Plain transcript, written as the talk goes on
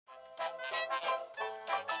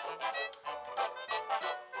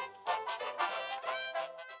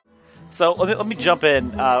So let me jump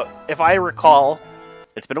in. If I recall,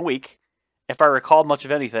 it's been a week. If I recall much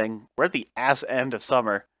of anything, we're at the ass end of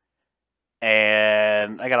summer,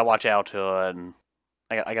 and I gotta watch out on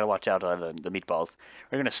I gotta watch out on the meatballs.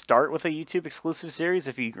 We're gonna start with a YouTube exclusive series.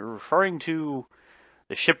 If you're referring to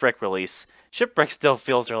the Shipwrecked release, Shipwrecked still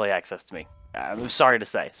feels early access to me. I'm sorry to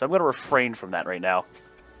say, so I'm gonna refrain from that right now.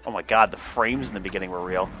 Oh my god, the frames in the beginning were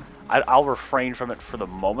real. I'll refrain from it for the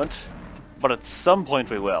moment, but at some point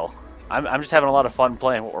we will. I'm just having a lot of fun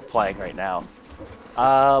playing what we're playing right now.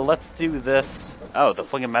 Let's do this. Oh, the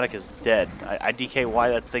Flinging Medic is dead. I DK why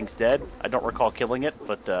that thing's dead. I don't recall killing it,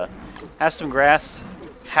 but have some grass,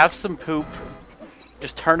 have some poop,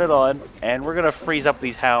 just turn it on, and we're gonna freeze up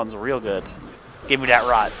these hounds real good. Give me that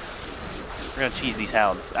rot. We're gonna cheese these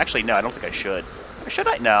hounds. Actually, no, I don't think I should. Or should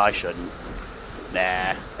I? No, I shouldn't.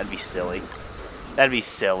 Nah, that'd be silly. That'd be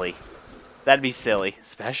silly. That'd be silly.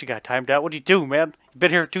 Sebastian got timed out. What'd you do, man? You've been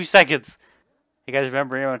here 2 seconds. You guys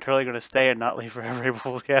remember I'm totally going to stay and not leave forever.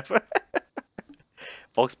 April Cap.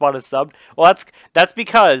 Volx bought a subbed. Well, that's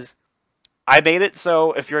because I made it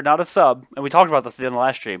so if you're not a sub, and we talked about this at the end of the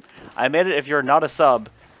last stream, I made it if you're not a sub,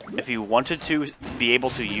 if you wanted to be able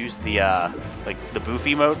to use the like the boof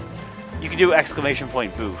emote, you can do exclamation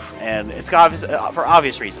point boof, and it's got for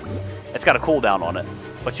obvious reasons. It's got a cooldown on it.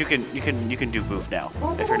 But you can do boof now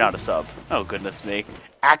if you're not a sub. Oh goodness me!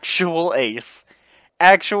 Actual ace,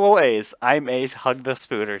 actual ace. I'm ace. Hug the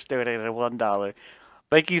spooters. Do it at $1.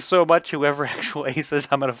 Thank you so much, whoever actual ace is.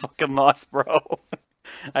 I'm at a fucking loss, bro.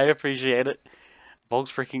 I appreciate it. Volx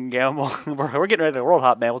freaking gamble. We're getting ready to world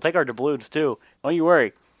hop, man. We'll take our doubloons too. Don't you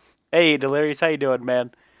worry. Hey, Delirious, how you doing,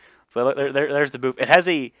 man? So there's the boof. It has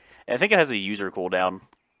I think it has a user cooldown,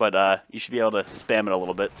 but you should be able to spam it a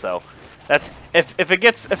little bit. So. That's if it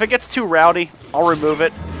gets too rowdy, I'll remove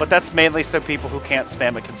it. But that's mainly so people who can't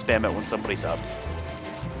spam it can spam it when somebody subs.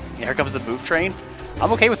 Yeah, here comes the boof train.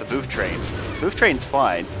 I'm okay with the boof train. Boof train's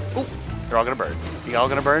fine. Ooh, they're all gonna burn. You all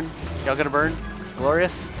gonna burn? Y'all gonna burn?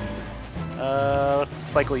 Glorious. Let's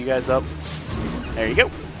cycle you guys up. There you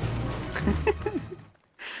go.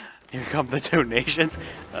 Here come the donations.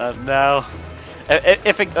 No.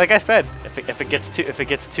 If it, like I said, if it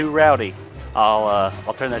gets too rowdy,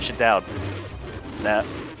 I'll turn that shit down. Nah,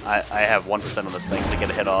 I have 1% on this thing to get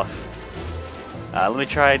a hit off. Let me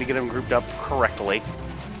try to get them grouped up correctly.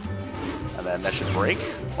 And then that should break.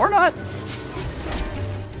 Or not.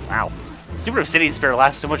 Wow. Stupid Obsidian Spear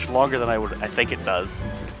lasts so much longer than I think it does.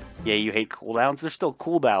 Yeah, you hate cooldowns? There's still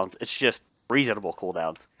cooldowns. It's just reasonable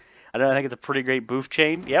cooldowns. I think it's a pretty great boof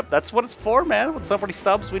chain. Yep, that's what it's for, man. When somebody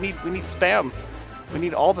subs, we need spam. We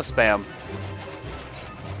need all the spam.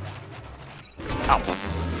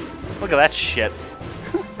 Oh, look at that shit.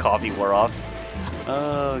 Coffee wore off.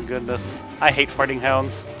 Oh, goodness. I hate fighting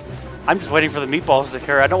hounds. I'm just waiting for the meatballs to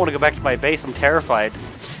occur. I don't want to go back to my base. I'm terrified.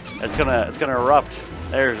 It's gonna erupt.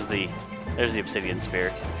 There's the Obsidian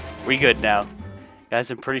Spear. We good now. Guys,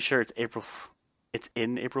 I'm pretty sure it's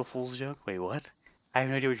in April Fool's joke. Wait, what? I have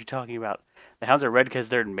no idea what you're talking about. The hounds are red because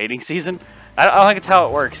they're in mating season? I don't think it's how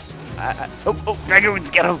it works. Oh, dragoons,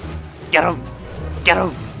 get him! Get him! Get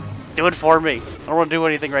him! Do it for me. I don't want to do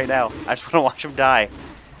anything right now. I just want to watch him die.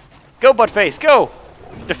 Go, Buttface, go!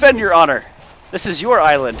 Defend your honor. This is your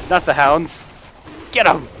island, not the hounds. Get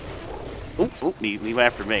him! Ooh, he went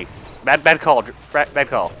after me. Bad call. Bad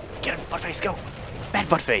call. Get him, Buttface, go! Bad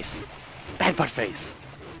Buttface. Bad Buttface.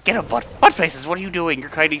 Get him, Buttfaces, what are you doing? Your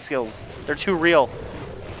kiting skills. They're too real.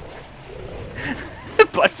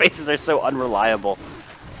 Buttfaces are so unreliable.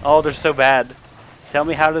 Oh, they're so bad. Tell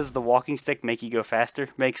me, how does the walking stick make you go faster?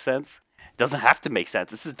 Makes sense? It doesn't have to make sense.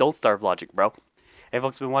 This is Don't Starve logic, bro. Hey,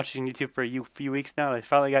 folks, been watching YouTube for a few weeks now, and I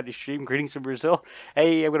finally got your stream. Greetings from Brazil.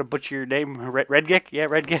 Hey, I'm going to butcher your name. Redgick? Yeah,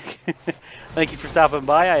 Redgick. Thank you for stopping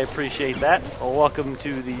by. I appreciate that. Well, welcome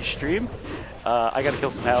to the stream. I got to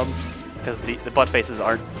kill some hounds, because the Buttfaces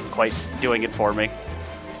aren't quite doing it for me.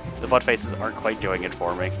 The Buttfaces aren't quite doing it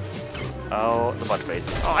for me. Oh, the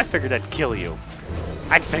Buttfaces. Oh, I figured that'd kill you.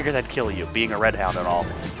 I'd figure that'd kill you, being a red hound and all.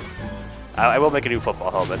 I will make a new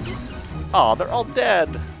football helmet. Oh, they're all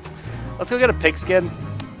dead. Let's go get a pigskin.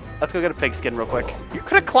 Let's go get a pigskin real quick. You're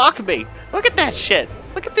gonna clock me. Look at that shit.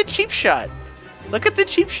 Look at the cheap shot. Look at the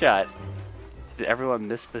cheap shot. Did everyone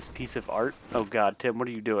miss this piece of art? Oh god, Tim, what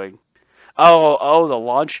are you doing? Oh, the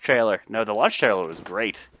launch trailer. No, the launch trailer was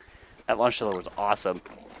great. That launch trailer was awesome.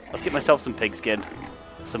 Let's get myself some pigskin.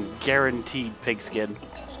 Some guaranteed pigskin.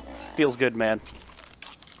 Feels good, man.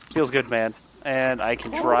 Feels good, man. And I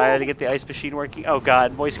can try to get the ice machine working. Oh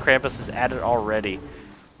god, Moist Krampus is at it already.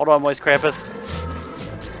 Hold on, Moist Krampus.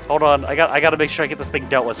 Hold on, I gotta make sure I get this thing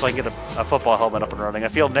dealt with so I can get a football helmet up and running. I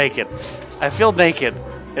feel naked. I feel naked.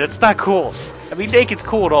 And it's not cool. I mean, naked's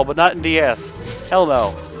cool and all, but not in DS. Hell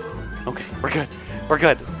no. Okay, we're good. We're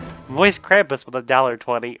good. Moist Krampus with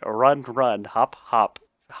 $1.20. Run, run, hop, hop,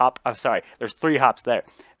 hop. I'm sorry, there's 3 hops there.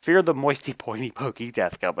 Fear the moisty, pointy, pokey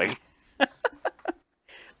death coming.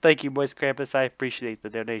 Thank you, Moist Krampus. I appreciate the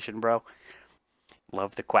donation, bro.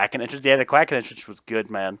 Love the Quacking entrance. Yeah, the Quacking entrance was good,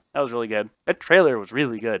 man. That was really good. That trailer was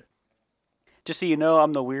really good. Just so you know,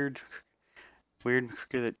 I'm the weird critter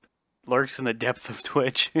that lurks in the depth of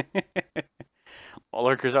Twitch. All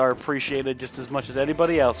lurkers are appreciated just as much as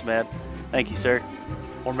anybody else, man. Thank you, sir.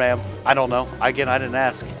 Or ma'am. I don't know. Again, I didn't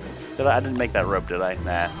ask. Did I didn't make that rope, did I?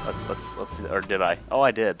 Nah. Let's see. Or did I? Oh,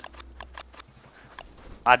 I did.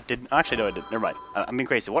 I didn't. Actually, no, I didn't. Never mind. I'm being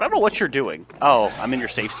crazy. I don't know what you're doing. Oh, I'm in your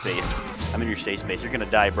safe space. I'm in your safe space. You're gonna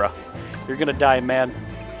die, bro. You're gonna die, man.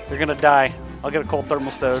 You're gonna die. I'll get a cold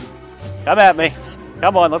thermal stone. Come at me.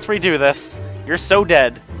 Come on, let's redo this. You're so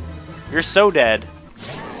dead. You're so dead.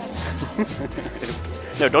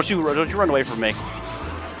 No, don't you run away from me.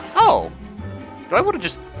 Oh. Do I want to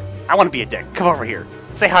just... I want to be a dick. Come over here.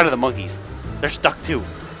 Say hi to the monkeys. They're stuck too.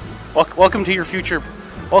 Welcome to your future.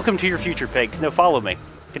 Welcome to your future, pigs. No, follow me.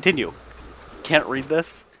 Continue. Can't read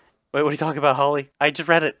this? Wait, what are you talking about, Holly? I just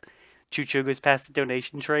read it. Chucho goes past the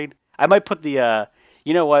donation train. I might put the,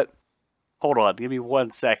 you know what? Hold on. Give me 1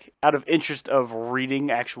 sec. Out of interest of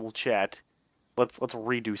reading actual chat, let's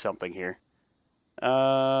redo something here.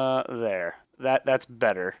 There. That's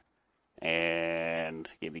better. And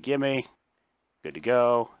gimme. Good to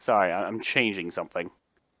go. Sorry, I'm changing something.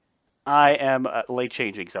 I am late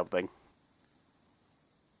changing something.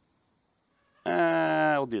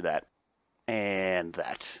 We'll do that. And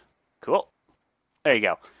that. Cool. There you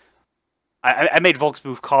go. I made Volx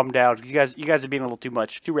move calm down. You guys are being a little too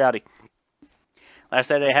much. Too rowdy.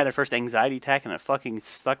 Last night I had a first anxiety attack and it fucking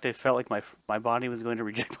stuck. I felt like my body was going to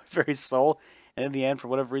reject my very soul. And in the end, for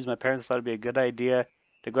whatever reason, my parents thought it'd be a good idea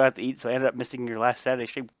to go out to eat, so I ended up missing your last Saturday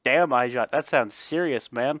stream. Damn, iJot, that sounds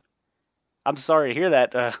serious, man. I'm sorry to hear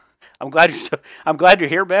that. I'm glad you're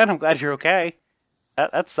here, man. I'm glad you're okay.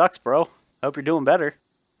 That sucks, bro. I hope you're doing better.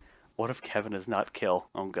 What if Kevin is not kill?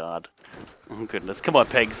 Oh God. Oh goodness. Come on,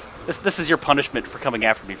 pigs. This is your punishment for coming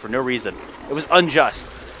after me for no reason. It was unjust.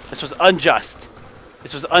 This was unjust.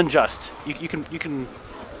 This was unjust. You can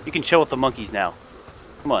chill with the monkeys now.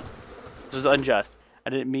 Come on. This was unjust. I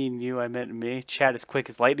didn't mean you, I meant me. Chat is quick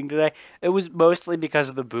as lightning today. It was mostly because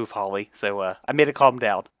of the boof, Holly. So, I made it calm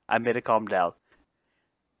down.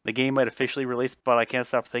 The game might officially release, but I can't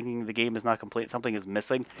stop thinking the game is not complete. Something is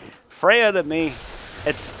missing. Freya, to me,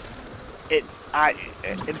 it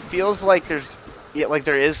feels like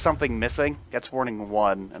there is something missing. That's warning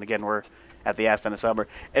 1. And again, we're at the ass end of summer.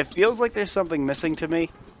 It feels like there's something missing to me.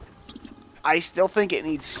 I still think it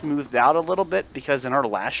needs smoothed out a little bit because in our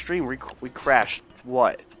last stream we crashed,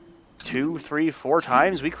 what, 2, 3, 4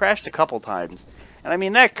 times? We crashed a couple times. And I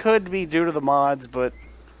mean, that could be due to the mods, but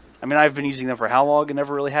I mean, I've been using them for how long and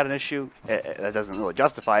never really had an issue. That doesn't really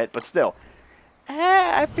justify it, but still.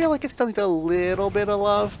 I feel like it still needs a little bit of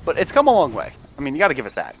love, but it's come a long way. I mean, you gotta give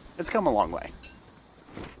it that. It's come a long way.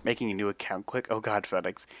 Making a new account quick. Oh God,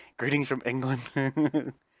 FedEx. Greetings from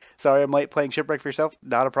England. Sorry I'm late playing Shipwrecked for yourself.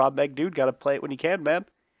 Not a problem, big dude. Gotta play it when you can, man.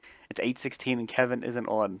 It's 8:16 and Kevin isn't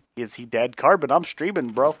on. Is he dead? Carbon, I'm streaming,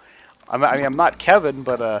 bro. I mean, I'm not Kevin,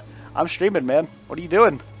 but I'm streaming, man. What are you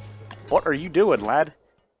doing? What are you doing, lad?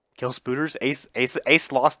 Kill spooters? Ace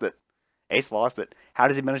lost it. Ace lost it. How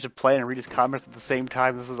does he manage to play and read his comments at the same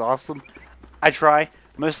time? This is awesome. I try.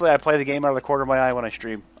 Mostly I play the game out of the corner of my eye when I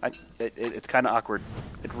stream. It's kind of awkward.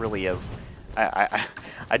 It really is.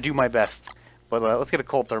 I do my best. But let's get a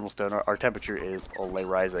cold thermal stone. Our temperature is only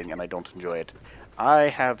rising, and I don't enjoy it. I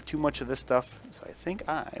have too much of this stuff, so I think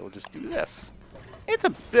I will just do this. It's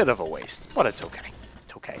a bit of a waste, but it's okay.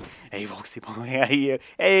 It's okay. Hey, Volxy Boy.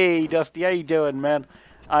 Hey, Dusty. How you doing, man?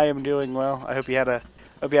 I am doing well. I hope you had a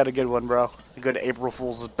good one, bro. A good April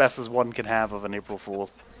Fool's, as best as one can have of an April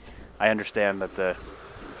Fool's. I understand that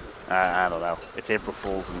I don't know. It's April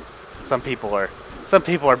Fool's, and some people are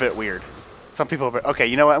a bit weird. Some people are okay.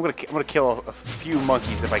 You know what? I'm gonna kill a few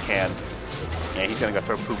monkeys if I can. Yeah, he's gonna go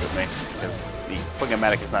throw poop at me because the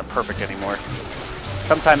Flingomatic is not perfect anymore.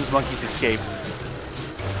 Sometimes monkeys escape.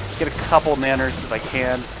 Get a couple nanners if I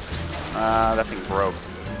can. That thing broke.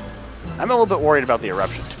 I'm a little bit worried about the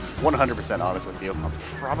eruption. 100% honest with you. I'm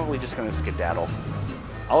probably just gonna skedaddle.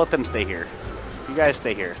 I'll let them stay here. You guys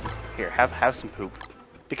stay here. Here, have some poop.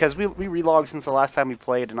 Because we relogged since the last time we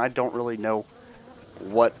played, and I don't really know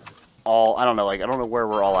what all... I don't know, like, I don't know where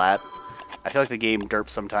we're all at. I feel like the game derps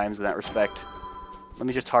sometimes in that respect. let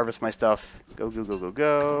me just harvest my stuff. Go, go, go, go,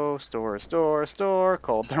 go. Store, store, store.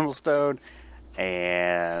 Cold thermal stone.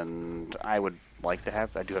 And I would like to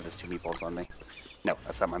have... I do have those 2 meatballs on me. No,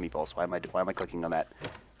 that's not my meatballs. Why am I clicking on that?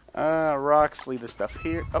 Rocks. Leave this stuff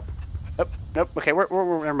here. Oh, oh, nope. Okay,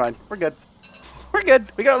 never mind. We're good. We're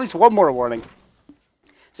good. We got at least one more warning.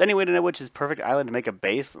 Is there any way to know which is perfect island to make a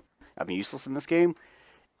base? I'm useless in this game.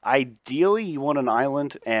 Ideally, you want an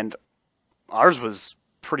island, and ours was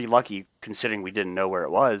pretty lucky considering we didn't know where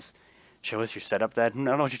it was. Show us your setup then. I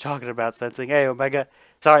don't know what you're talking about, Sensing. Hey, Omega.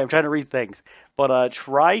 Sorry, I'm trying to read things. But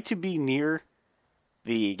try to be near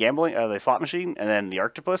the the slot machine, and then the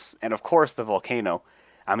octopus, and of course the volcano.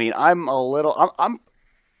 I mean, I'm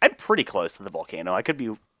pretty close to the volcano. I could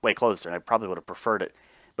be way closer, and I probably would have preferred it.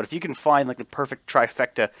 But if you can find like the perfect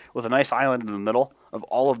trifecta with a nice island in the middle of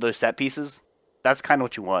all of those set pieces, that's kind of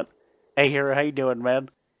what you want. Hey, Hero, how you doing, man?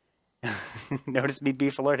 Notice me,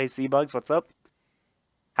 beef alert. Hey, Seabugs, what's up?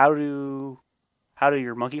 How do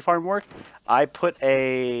your monkey farm work? I put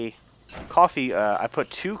I put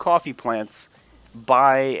 2 coffee plants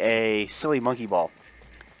by a silly monkey ball.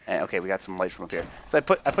 And, okay, we got some light from up here. So I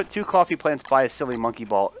put 2 coffee plants by a silly monkey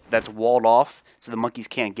ball that's walled off, so the monkeys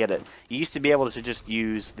can't get it. You used to be able to just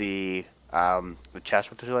use the chest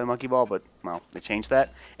with the silly monkey ball, but well, they changed that.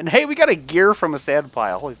 And hey, we got a gear from a sand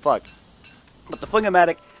pile. Holy fuck! But the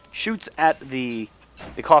Flingomatic shoots at the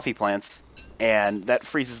coffee plants, and that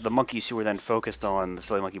freezes the monkeys who are then focused on the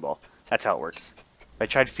silly monkey ball. That's how it works. I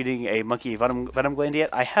tried feeding a monkey venom gland yet?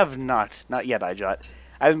 I have not. Not yet, iJot.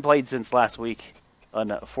 I haven't played since last week,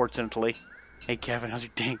 unfortunately. Hey, Kevin, how's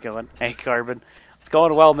your day going? Hey, Carbon. It's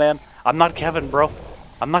going well, man. I'm not Kevin, bro.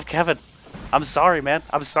 I'm not Kevin. I'm sorry, man.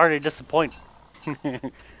 I'm sorry to disappoint.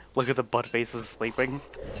 Look at the butt faces sleeping.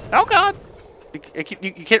 Oh, God!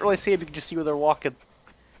 You can't really see it. You can just see where they're walking.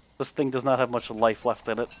 This thing does not have much life left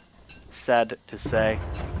in it. Sad to say.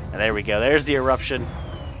 And there we go. There's the eruption.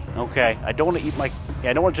 Okay. I don't want to eat my...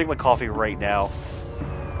 Yeah, I don't want to drink my coffee right now.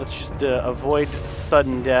 Let's just avoid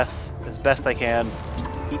sudden death as best I can.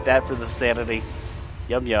 Eat that for the sanity.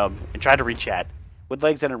 Yum yum. And try to re-chat. With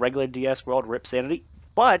legs and a regular DS world, rip sanity.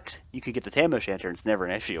 But you could get the Tambo Shanter and it's never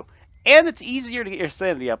an issue. And it's easier to get your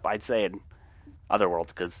sanity up, I'd say, in other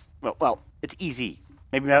worlds, because, well, it's easy.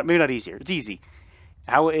 Maybe not easier. It's easy.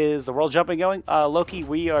 How is the world jumping going? Loki,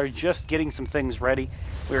 we are just getting some things ready.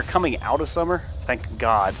 We are coming out of summer, thank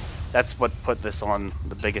God. That's what put this on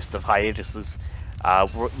the biggest of hiatuses.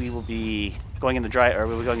 We will be going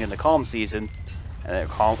into calm season.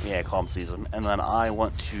 Calm season. And then I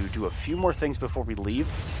want to do a few more things before we leave.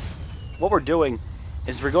 What we're doing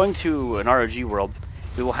is we're going to an ROG world.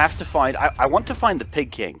 We will have to find... I want to find the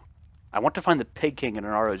Pig King. I want to find the Pig King in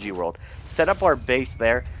an ROG world. Set up our base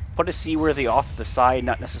there. Put a seaworthy off to the side,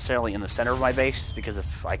 not necessarily in the center of my base, because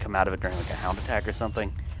if I come out of it during like a hound attack or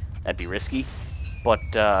something, that'd be risky. But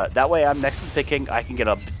that way I'm next to the Pig King. I can get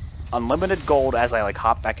unlimited gold as I like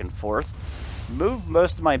hop back and forth. Move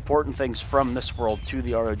most of my important things from this world to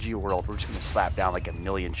the ROG world. We're just going to slap down like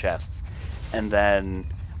 1,000,000 chests. And then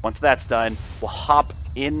once that's done, we'll hop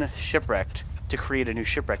in Shipwrecked to create a new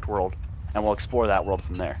Shipwrecked world, and we'll explore that world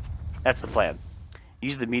from there. That's the plan.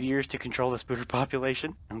 Use the meteors to control the spooter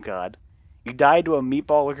population. Oh, God. You died to a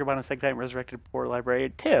meatball wicker on a second time, resurrected poor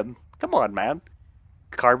librarian. Tim, come on, man.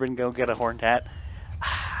 Carbon, go get a horned hat.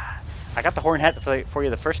 I got the horned hat for you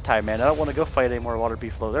the first time, man. I don't want to go fight any more water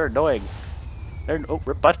beefalo. They're annoying. Oh,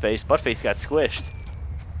 rip Buttface. Buttface got squished.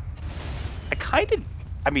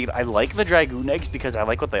 I like the Dragoon eggs because I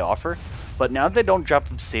like what they offer, but now that they don't drop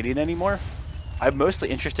obsidian anymore, I'm mostly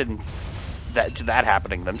interested in that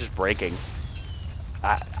happening, them just breaking.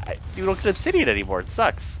 You don't get obsidian anymore. It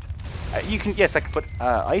sucks. Yes, I could put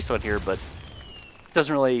ice on here, but it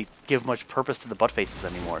doesn't really give much purpose to the butt faces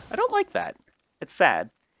anymore. I don't like that. It's sad.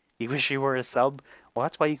 You wish you were a sub? Well,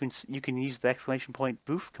 that's why you can use the exclamation point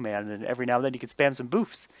boof command, and every now and then you can spam some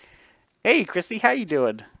boofs. Hey, Christy, how you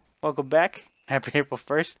doing? Welcome back. Happy April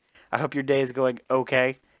 1st. I hope your day is going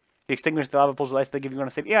okay. The extinguished the lava pools of life they give you want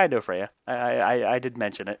to save. Yeah, I know, Freya. I did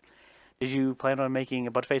mention it. Did you plan on making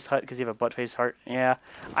a buttface hut because you have a buttface heart? Yeah,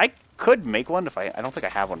 I could make one if I don't think I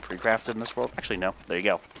have one pre-crafted in this world. Actually, no. There you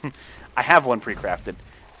go. I have one pre-crafted,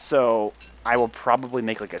 so I will probably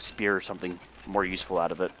make like a spear or something more useful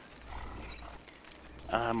out of it.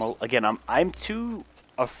 Again, I'm too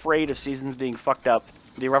afraid of seasons being fucked up,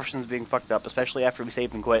 the eruptions being fucked up, especially after we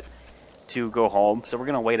save and quit, to go home. So we're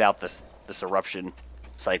gonna wait out this eruption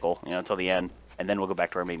cycle, until the end, and then we'll go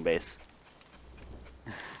back to our main base.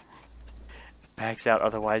 Backs out,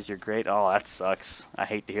 otherwise you're great. Oh, that sucks. I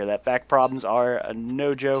hate to hear that. Back problems are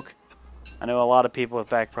no joke. I know a lot of people with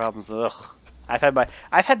back problems. Ugh.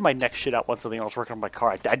 I've had my neck shit out once something else working on my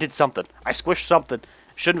car. I did something. I squished something.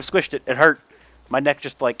 Shouldn't have squished it. It hurt. My neck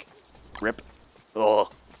just like rip.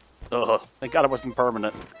 Ugh. Ugh. Thank God it wasn't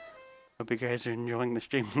permanent. Hope you guys are enjoying the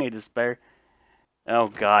stream. May despair. Oh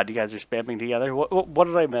God, you guys are spamming together. What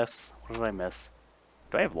did I miss? What did I miss?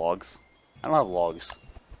 Do I have logs? I don't have logs.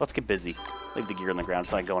 Let's get busy. Leave the gear on the ground.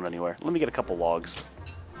 It's not going anywhere. Let me get a couple logs.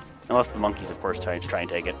 Unless the monkeys, of course, try and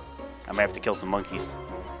take it. I might have to kill some monkeys.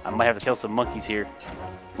 I might have to kill some monkeys here.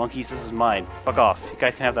 Monkeys, this is mine. Fuck off. You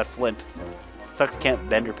guys can have that flint. Sucks can't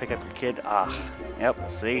bend or pick up your kid. Ah, yep.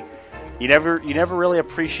 See, you never really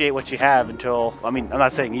appreciate what you have until. I mean, I'm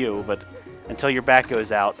not saying you, but until your back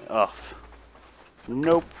goes out. Ugh.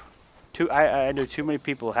 Nope. I know too many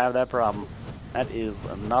people have that problem. That is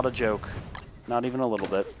not a joke. Not even a little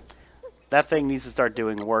bit. That thing needs to start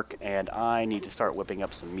doing work, and I need to start whipping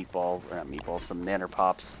up some meatballs, or not meatballs, some nanner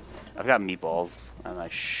pops. I've got meatballs, and I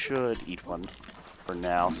should eat one for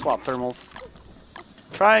now. Swap thermals.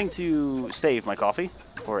 Trying to save my coffee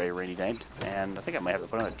for a rainy night, and I think I might have to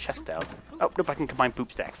put on a chest out. Oh, nope, I can combine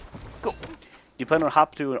poop stacks. Cool. Do you plan on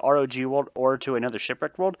hop to an ROG world or to another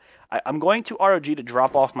Shipwrecked world? I'm going to ROG to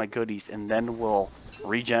drop off my goodies, and then we'll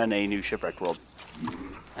regen a new Shipwrecked world.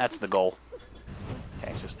 That's the goal.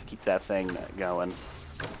 Okay, just keep that thing going.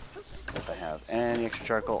 If I have any extra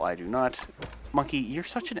charcoal, I do not. Monkey, you're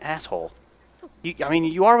such an asshole. I mean,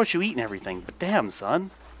 you are what you eat and everything, but damn, son.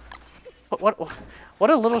 What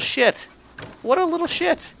a little shit. What a little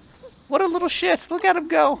shit. What a little shit. Look at him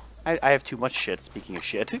go. I have too much shit, speaking of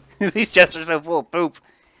shit. These chests are so full of poop.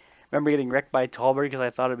 Remember getting wrecked by a tallbird because I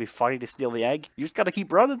thought it'd be funny to steal the egg? You just gotta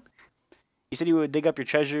keep running. You said you would dig up your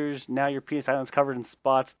treasures. Now your penis island's covered in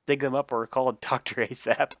spots. Dig them up or call a doctor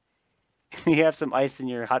ASAP. You have some ice in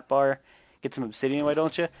your hot bar. Get some obsidian, why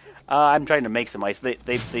don't you? I'm trying to make some ice. They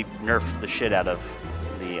nerfed the shit out of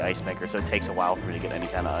the ice maker, so it takes a while for me to get any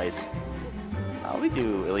kind of ice. We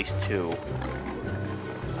do at least 2.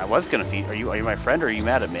 I was gonna feed. Are you my friend or are you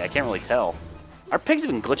mad at me? I can't really tell. Our pigs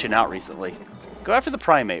have been glitching out recently. Go after the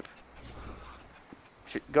primate.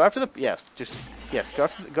 Go after the Go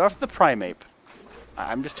after the primate.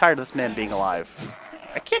 I'm just tired of this man being alive.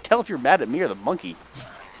 I can't tell if you're mad at me or the monkey.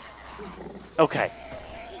 Okay.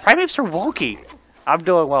 Primates are wonky. I'm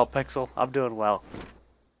doing well, Pixel. I'm doing well.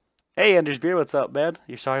 Hey, Ender's Beer, what's up, man?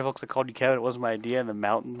 You're sorry, folks. I called you Kevin. It wasn't my idea, and the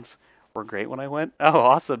mountains were great when I went. Oh,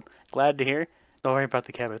 awesome. Glad to hear. Don't worry about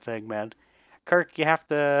the Kevin thing, man. Kirk, you have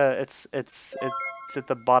to. It's at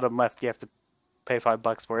the bottom left. You have to pay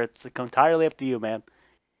 $5 for it. It's entirely up to you, man.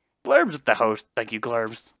 Glurbs with the host. Thank you,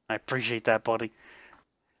 Glurbs. I appreciate that, buddy.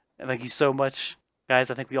 And thank you so much,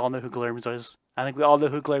 guys. I think we all know who Glurbs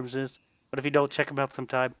is. But if you don't, check him out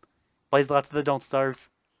sometime. Plays lots of the Don't Starves.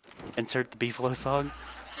 Insert the Beefalo song.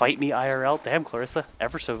 Fight me IRL. Damn, Clarissa.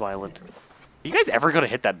 Ever so violent. Are you guys ever going to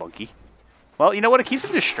hit that monkey? Well, you know what? It keeps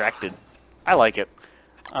him distracted. I like it.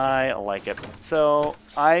 I like it. So,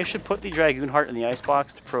 I should put the Dragoon Heart in the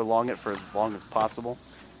icebox to prolong it for as long as possible.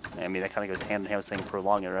 I mean, that kind of goes hand in hand with saying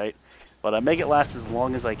prolong it, right? But I make it last as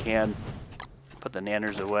long as I can. Put the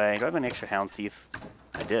nanners away. Do I have an extra hound teeth?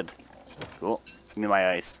 I did. Cool. Give me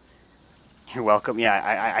my ice. You're welcome.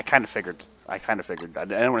 Yeah, I kind of figured. I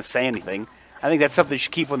didn't want to say anything. I think that's something you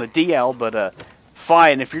should keep on the DL, but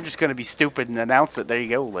fine. If you're just going to be stupid and announce it, there you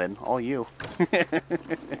go, Lynn. All you.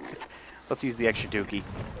 Let's use the extra dookie.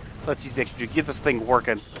 Get this thing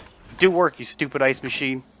working. Do work, you stupid ice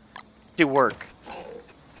machine. Do work.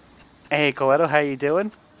 Hey, Coletto, how you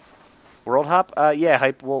doing? World hop? Yeah,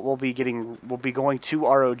 hype. We'll be going to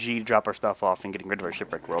ROG to drop our stuff off and getting rid of our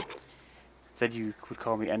Shipwrecked world. Said you would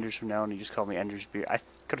call me Enders from now on, you just call me Ender's Beer. I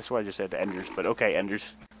could have sworn I just said Enders, but okay,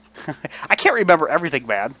 Enders. I can't remember everything,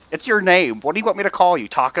 man. It's your name. What do you want me to call you?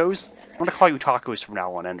 Tacos? I'm going to call you Tacos from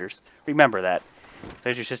now on, Enders. Remember that.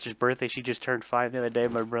 There's your sister's birthday. She just turned 5 the other day.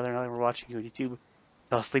 My brother and I were watching you on YouTube.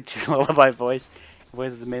 Fell asleep to your lullaby voice. Your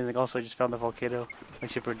voice is amazing. Also, I just found the volcano. My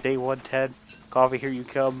shipper day 110. Coffee, here you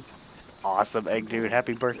come. Awesome, Egg Dude.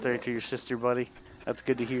 Happy birthday to your sister, buddy. That's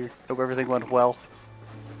good to hear. Hope everything went well.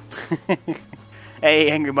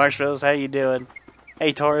 Hey, Angry Marshmallows, how you doing?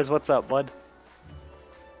 Hey, Torres, what's up, bud?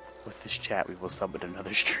 With this chat, we will summon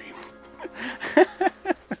another stream.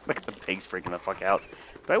 Look at the pigs freaking the fuck out.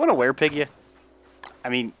 Do I want to werepig you? I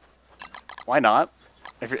mean, why not?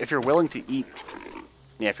 If you're willing to eat,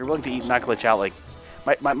 yeah, if you're willing to eat, not glitch out. Like,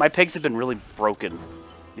 my pigs have been really broken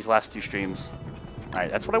these last 2 streams. All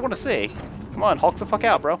right, that's what I want to see. Come on, Hulk the fuck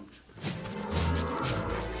out, bro.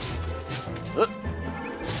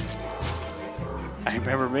 I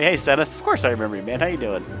remember me. Hey, Sennis. Of course I remember you, man. How you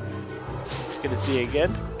doing? Good to see you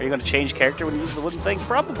again. Are you going to change character when you use the wooden thing?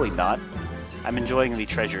 Probably not. I'm enjoying the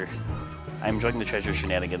treasure I'm enjoying the treasure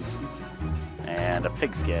shenanigans. And a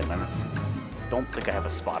pigskin. I don't think I have a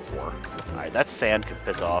spot for. Alright, that sand could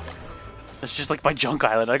piss off. It's just like my junk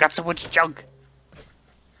island. I got so much junk!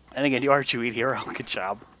 And again, you are a Chewy hero. Good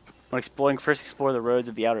job. When exploring, first explore the roads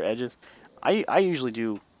at the outer edges. I usually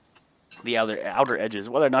do the outer edges.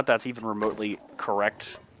 Whether or not that's even remotely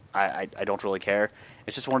correct, I don't really care.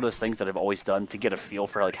 It's just one of those things that I've always done to get a feel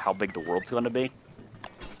for like how big the world's going to be.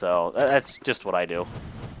 So that's just what I do.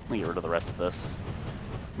 Let me get rid of the rest of this.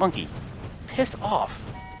 Monkey, piss off.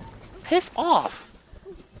 Piss off.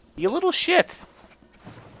 You little shit.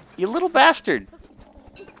 You little bastard.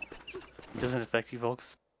 It doesn't affect you,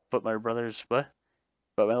 folks. But my brother's what?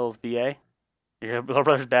 But my little BA? Your little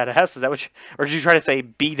brother's badass? Is that what you... Or did you try to say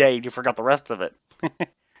B-Day and you forgot the rest of it?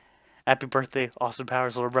 Happy birthday, Austin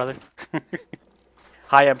Powers' little brother.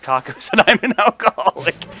 Hi, I'm Tacos and I'm an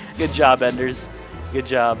alcoholic. Good job, Enders. Good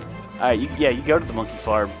job. Alright, you go to the monkey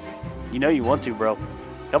farm. You know you want to, bro.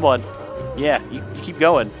 Come on. Yeah, you keep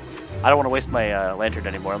going. I don't want to waste my lantern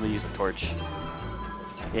anymore. I'm going to use the torch.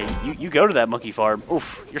 Yeah, you go to that monkey farm.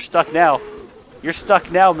 Oof, you're stuck now. You're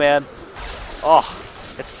stuck now, man. Oh,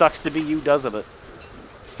 it sucks to be you, doesn't it?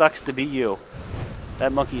 It sucks to be you.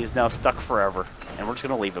 That monkey is now stuck forever, and we're just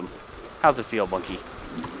going to leave him. How's it feel, monkey?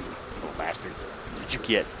 Little bastard. What did you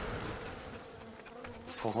get?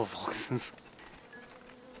 Full of Volxes.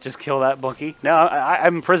 Just kill that monkey. No,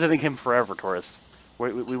 I'm imprisoning him forever, Taurus.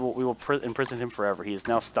 We will imprison him forever. He is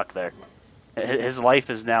now stuck there. His life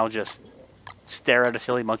is now just stare at a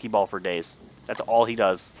silly monkey ball for days. That's all he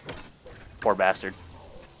does. Poor bastard.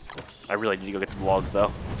 I really need to go get some logs,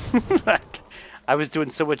 though. I was doing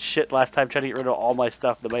so much shit last time trying to get rid of all my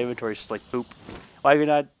stuff that my inventory is just like poop. Why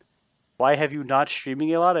have you not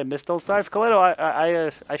streaming a lot? I missed those times.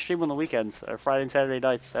 Kaledo, I stream on the weekends, Friday and Saturday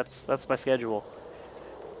nights. That's my schedule.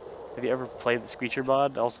 Have you ever played the Screecher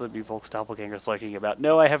mod? Also, the Volx Doppelganger's lurking about.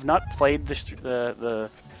 No, I have not played the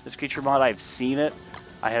Screecher mod. I've seen it.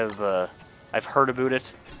 I've heard about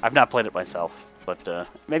it. I've not played it myself, but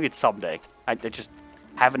maybe it's someday. I just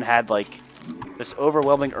haven't had like this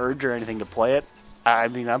overwhelming urge or anything to play it. I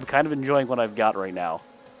mean, I'm kind of enjoying what I've got right now,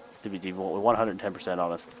 to be 110%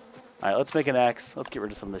 honest. All right, let's make an axe. Let's get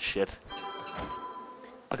rid of some of this shit.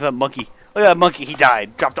 Look at that monkey. Look at that monkey. He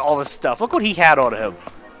died. Dropped all this stuff. Look what he had on him.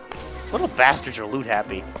 Little bastards are loot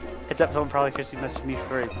happy. Heads up, someone probably Christy messaged me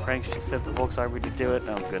for a prank. She said the Volks army to do it.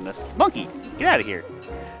 Oh goodness. Monkey, get out of here.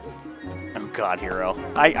 Oh god, hero.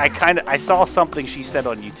 I saw something she said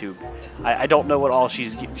on YouTube. I don't know what all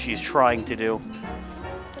she's trying to do.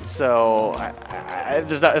 So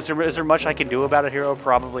is there much I can do about it, hero?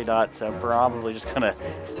 Probably not. So I'm probably just gonna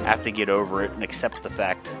have to get over it and accept the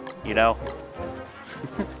fact, you know.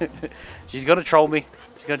 She's gonna troll me.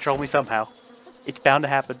 She's gonna troll me somehow. It's bound to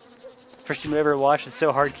happen. First time I ever watched. It's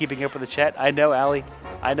so hard keeping up with the chat. I know, Allie.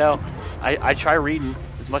 I know. I try reading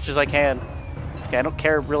as much as I can. Okay, I don't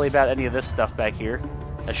care really about any of this stuff back here.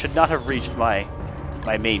 I should not have reached my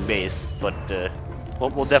main base, but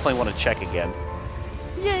we'll definitely want to check again.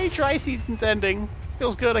 Yay, dry season's ending.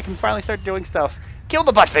 Feels good. I can finally start doing stuff. Kill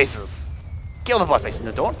the butt faces. Kill the butt faces.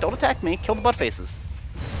 No, don't attack me. Kill the butt faces.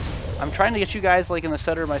 I'm trying to get you guys like in the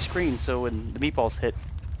center of my screen, so when the meatballs hit,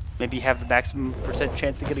 maybe you have the maximum %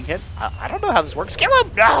 chance of getting hit. I don't know how this works. Kill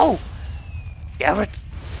him! No! Damn it!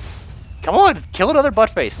 Come on, kill another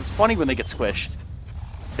butt face. It's funny when they get squished.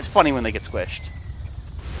 It's funny when they get squished.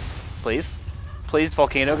 Please, please,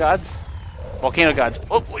 volcano gods. Volcano gods.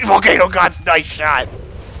 Oh, volcano gods! Nice shot.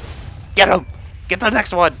 Get him! Get the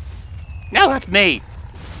next one! No, that's me!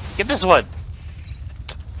 Get this one!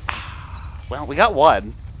 Well, we got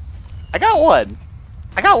one. I got one!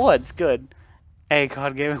 I got one, it's good. Hey,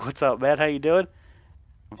 COD Gaming, what's up, man? How you doing?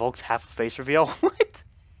 Volks half a face reveal? What?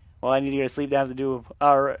 Well, I need to go to sleep. I have to do...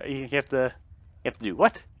 you have to do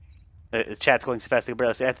what? The chat's going so fast I can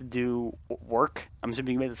barely say. I have to do work. I'm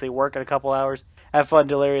assuming you meant to say work in a couple hours. Have fun,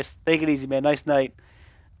 Delirious. Take it easy, man. Nice night.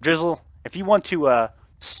 Drizzle, if you want to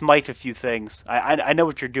smite a few things, I know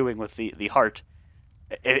what you're doing with the heart.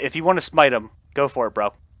 If you want to smite them, go for it,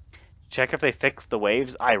 bro. Check if they fixed the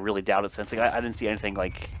waves. I really doubt it, since I didn't see anything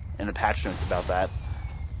like in the patch notes about that.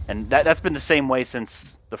 And that's been the same way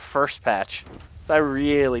since the first patch. So I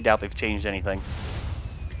really doubt they've changed anything.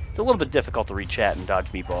 It's a little bit difficult to read chat and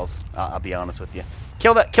dodge meatballs. I'll be honest with you.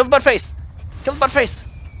 Kill that! Kill the butt face! Kill the butt face!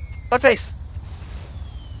 Butt face!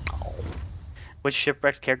 Oh. Which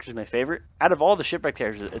Shipwrecked character is my favorite? Out of all the Shipwrecked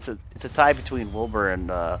characters, it's a tie between Wilbur and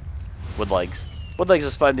Woodlegs. Woodlegs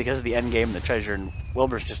is fun because of the end game and the treasure, and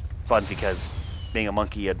Wilbur's just fun because being a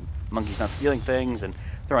monkey and monkey's not stealing things and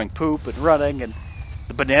throwing poop and running, and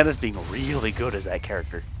the bananas being really good as that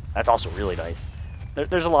character. That's also really nice.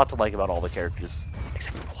 There's a lot to like about all the characters,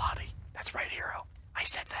 except for Melody. That's right, Hero. I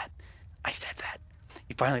said that. I said that.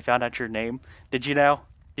 You finally found out your name. Did you know?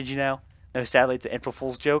 Did you know? No, sadly, it's an April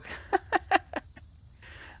Fool's joke.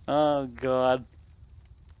 Oh, God.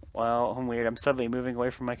 Well, I'm weird. I'm suddenly moving away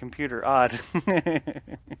from my computer. Odd.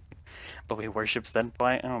 But we worship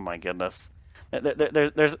Senpai? Oh, my goodness.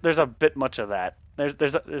 There's a bit much of that.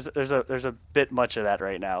 There's a bit much of that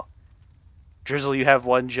right now. Drizzle, you have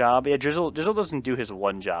one job? Yeah, Drizzle doesn't do his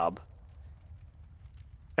one job.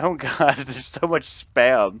 Oh, God. There's so much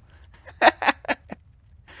spam.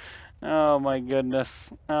 Oh my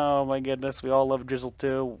goodness. Oh my goodness. We all love Drizzle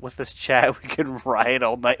too. With this chat, we can riot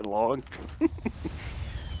all night long.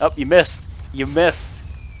 Oh, you missed. You missed.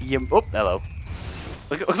 Oh, hello.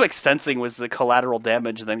 It looks like Sensing was the collateral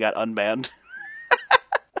damage and then got unbanned.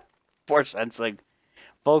 Poor Sensing.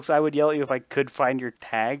 Folks, I would yell at you if I could find your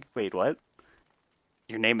tag. Wait, what?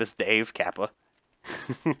 Your name is Dave, Kappa.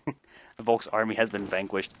 The Volx army has been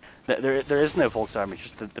vanquished. There is no Volx army,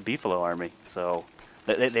 just the Beefalo army. So...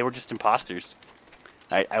 They were just imposters.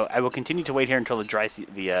 I will continue to wait here until the dry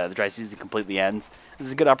season completely ends. This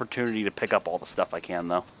is a good opportunity to pick up all the stuff I can,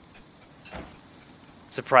 though.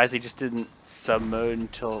 Surprised they just didn't sub mode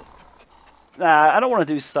until... Nah, I don't want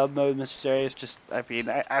to do sub mode, Mr. Serious. Just, I mean,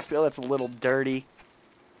 I feel that's a little dirty.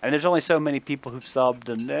 I mean, there's only so many people who've subbed,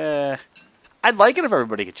 and I'd like it if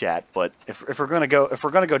everybody could chat. But if we're gonna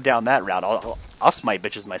go down that route, I'll smite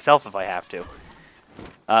bitches myself if I have to.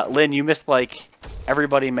 Lynn, you missed, like,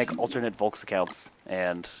 everybody make alternate Volx accounts,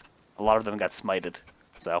 and a lot of them got smited.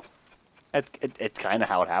 So, it's kind of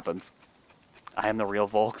how it happens. I am the real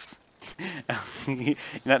Volx.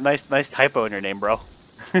 Nice typo in your name, bro.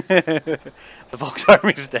 The Volx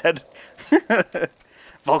army's dead.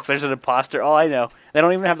 Volx, there's an imposter. Oh, I know. They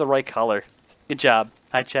don't even have the right color. Good job.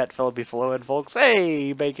 Hi, chat, fellow Beefalo and Volx.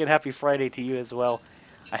 Hey, Bacon, happy Friday to you as well.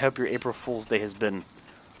 I hope your April Fool's Day has been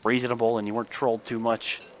reasonable and you weren't trolled too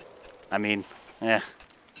much. I mean,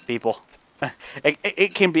 people.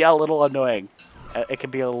 It can be a little annoying. It can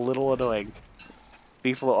be a little annoying.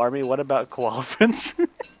 Beefalo Army, what about Koala Prince?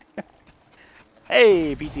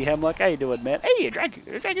 Hey, BT Hemlock, how you doing, man? Hey, a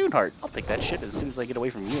Dragoon Heart. I'll take that shit as soon as I get away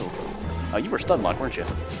from you. Oh, you were stun locked, weren't you?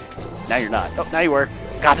 Now you're not. Oh, now you were.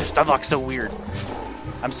 God, their stun lock's so weird.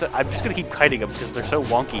 I'm just gonna keep kiting them because they're so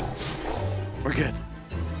wonky. We're good.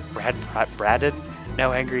 Bradded?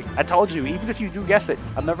 No, Angry. I told you, even if you do guess it,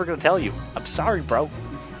 I'm never going to tell you. I'm sorry, bro.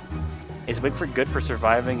 Is Wigford good for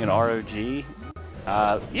surviving in ROG?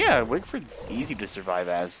 Yeah, Wigford's easy to survive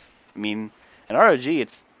as. I mean, in ROG,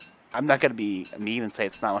 I'm not going to be mean and say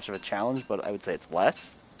it's not much of a challenge, but I would say it's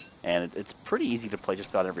less. And it's pretty easy to play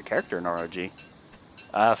just about every character in ROG.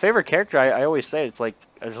 Favorite character, I always say,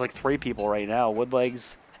 there's like 3 people right now.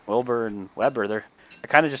 Woodlegs, Wilbur, and Weber. They're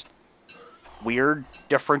kind of just weird,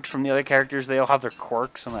 different from the other characters. They all have their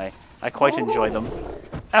quirks, and I quite enjoy them.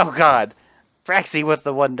 Oh God, Fraxy with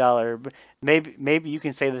the $1. Maybe you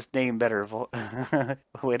can say this name better.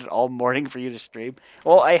 Waited all morning for you to stream.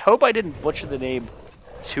 Well, I hope I didn't butcher the name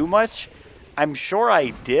too much. I'm sure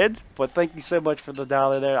I did, but thank you so much for the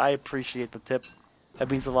 $1 there. I appreciate the tip.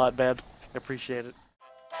 That means a lot, man. I appreciate it.